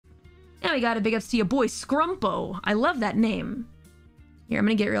Now we got a big ups to your boy Scrumpo. I love that name. Here, I'm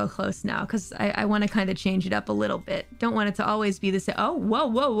gonna get real close now because I want to kind of change it up a little bit. Don't want it to always be the same. Oh, whoa,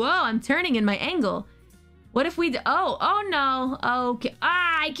 whoa, whoa! I'm turning in my angle. What if we? Oh no. Okay.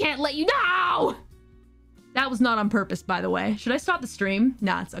 Ah, I can't let you know. That was not on purpose, by the way. Should I stop the stream?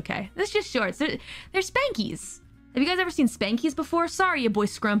 Nah, it's okay. It's just shorts. They're Spankies. Have you guys ever seen Spankies before? Sorry, you boy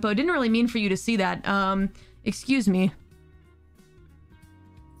Scrumpo. Didn't really mean for you to see that. Excuse me.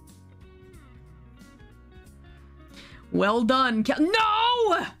 Well done,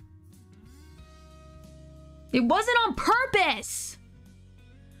 No! It wasn't on purpose!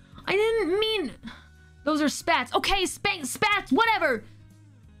 I didn't mean... Those are spats. Okay, spats, whatever!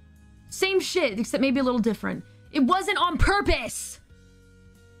 Same shit, except maybe a little different. It wasn't on purpose!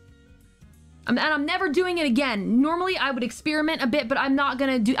 And I'm never doing it again. Normally, I would experiment a bit, but I'm not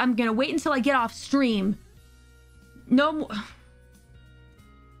gonna do... I'm gonna wait until I get off stream. No more...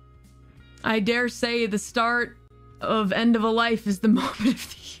 I dare say the start of end of a life is the moment of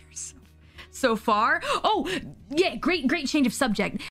the year so far. Oh, yeah, great change of subject.